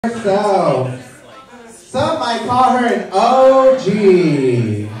So, some might call her an OG.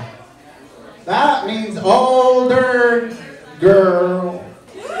 That means older girl.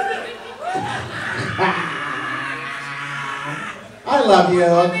 I love you.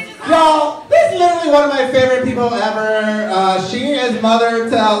 Y'all, this is literally one of my favorite people ever. She is mother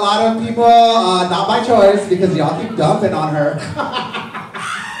to a lot of people, not by choice, because y'all keep dumping on her.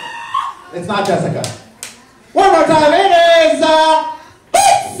 It's not Jessica. One more time, it is...